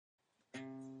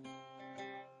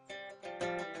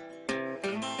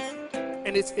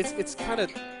And it's kind of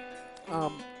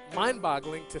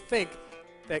mind-boggling to think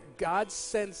that God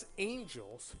sends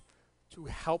angels to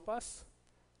help us,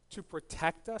 to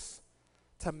protect us,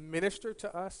 to minister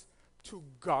to us, to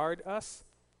guard us.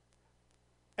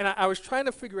 And I was trying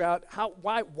to figure out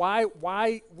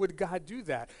why would God do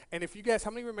that? And if you guys,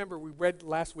 how many remember we read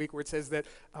last week where it says that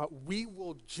we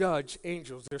will judge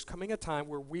angels. There's coming a time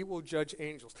where we will judge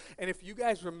angels. And if you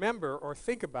guys remember or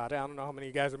think about it, I don't know how many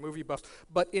of you guys are movie buffs,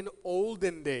 but in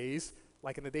olden days,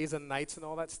 like in the days of knights and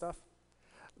all that stuff,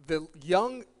 the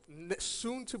young,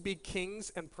 soon-to-be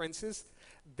kings and princes,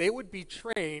 they would be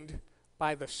trained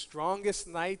by the strongest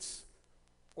knights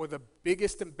or the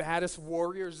biggest and baddest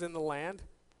warriors in the land,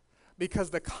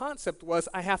 because the concept was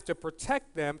I have to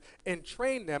protect them and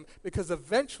train them, because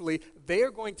eventually they are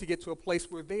going to get to a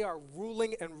place where they are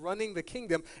ruling and running the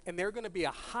kingdom, and they're going to be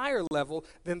a higher level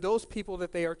than those people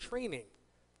that they are training.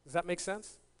 Does that make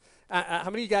sense? How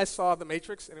many of you guys saw The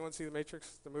Matrix? Anyone see The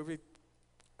Matrix, the movie?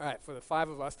 All right, for the 5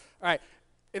 of us. All right,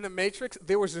 in The Matrix,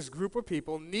 there was this group of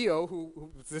people, Neo,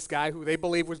 who was this guy who they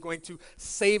believed was going to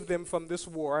save them from this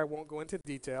war. I won't go into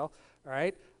detail, all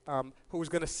right, who was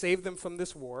going to save them from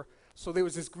this war. So there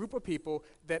was this group of people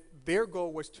that their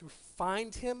goal was to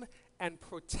find him and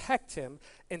protect him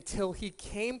until he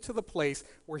came to the place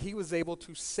where he was able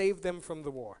to save them from the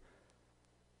war.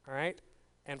 All right?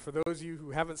 And for those of you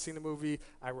who haven't seen the movie,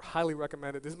 I highly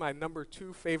recommend it. This is my number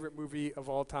 2 favorite movie of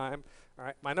all time. All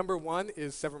right? My number 1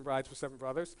 is Seven Brides for Seven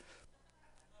Brothers.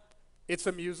 It's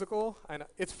a musical. I know.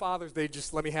 It's Father's Day.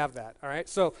 Just let me have that. All right?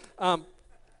 So,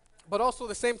 but also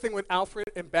the same thing with Alfred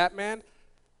and Batman.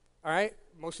 All right?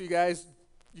 Most of you guys,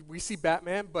 we see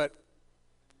Batman, but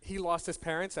he lost his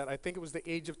parents at, I think it was the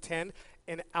age of 10,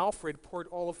 and Alfred poured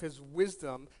all of his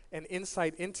wisdom and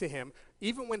insight into him.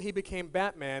 Even when he became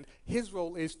Batman, his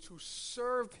role is to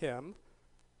serve him.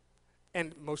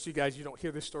 And most of you guys, you don't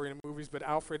hear this story in movies, but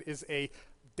Alfred is a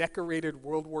decorated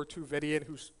World War II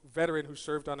veteran who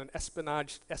served on an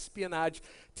espionage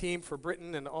team for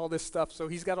Britain and all this stuff. So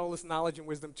he's got all this knowledge and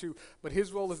wisdom too. But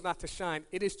his role is not to shine.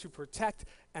 It is to protect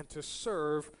and to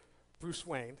serve Bruce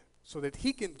Wayne so that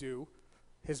he can do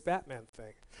his Batman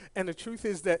thing. And the truth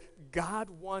is that God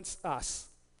wants us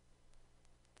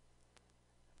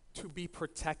to be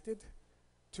protected,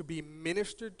 to be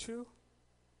ministered to,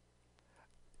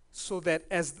 so that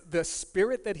as the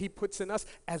spirit that he puts in us,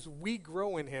 as we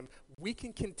grow in him, we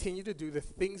can continue to do the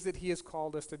things that he has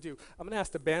called us to do. I'm going to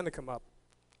ask the band to come up.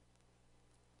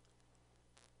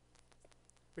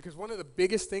 Because one of the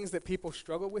biggest things that people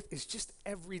struggle with is just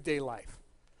everyday life.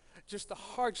 Just the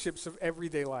hardships of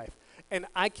everyday life. And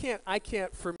I can't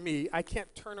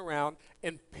turn around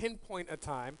and pinpoint a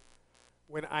time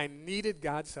when I needed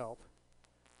God's help,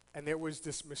 and there was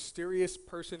this mysterious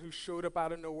person who showed up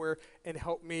out of nowhere and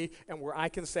helped me, and where I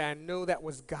can say I know that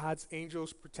was God's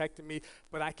angels protecting me,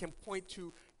 but I can point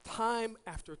to time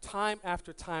after time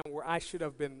after time where I should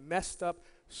have been messed up,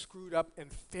 screwed up,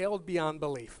 and failed beyond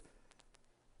belief.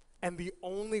 And the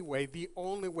only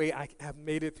way I have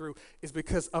made it through is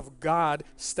because of God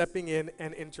stepping in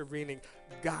and intervening.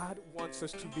 God wants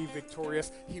us to be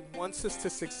victorious. He wants us to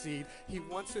succeed. He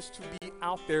wants us to be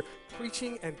out there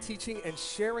preaching and teaching and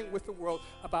sharing with the world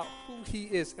about who he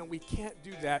is. And we can't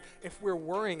do that if we're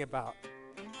worrying about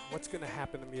what's going to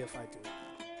happen to me if I do.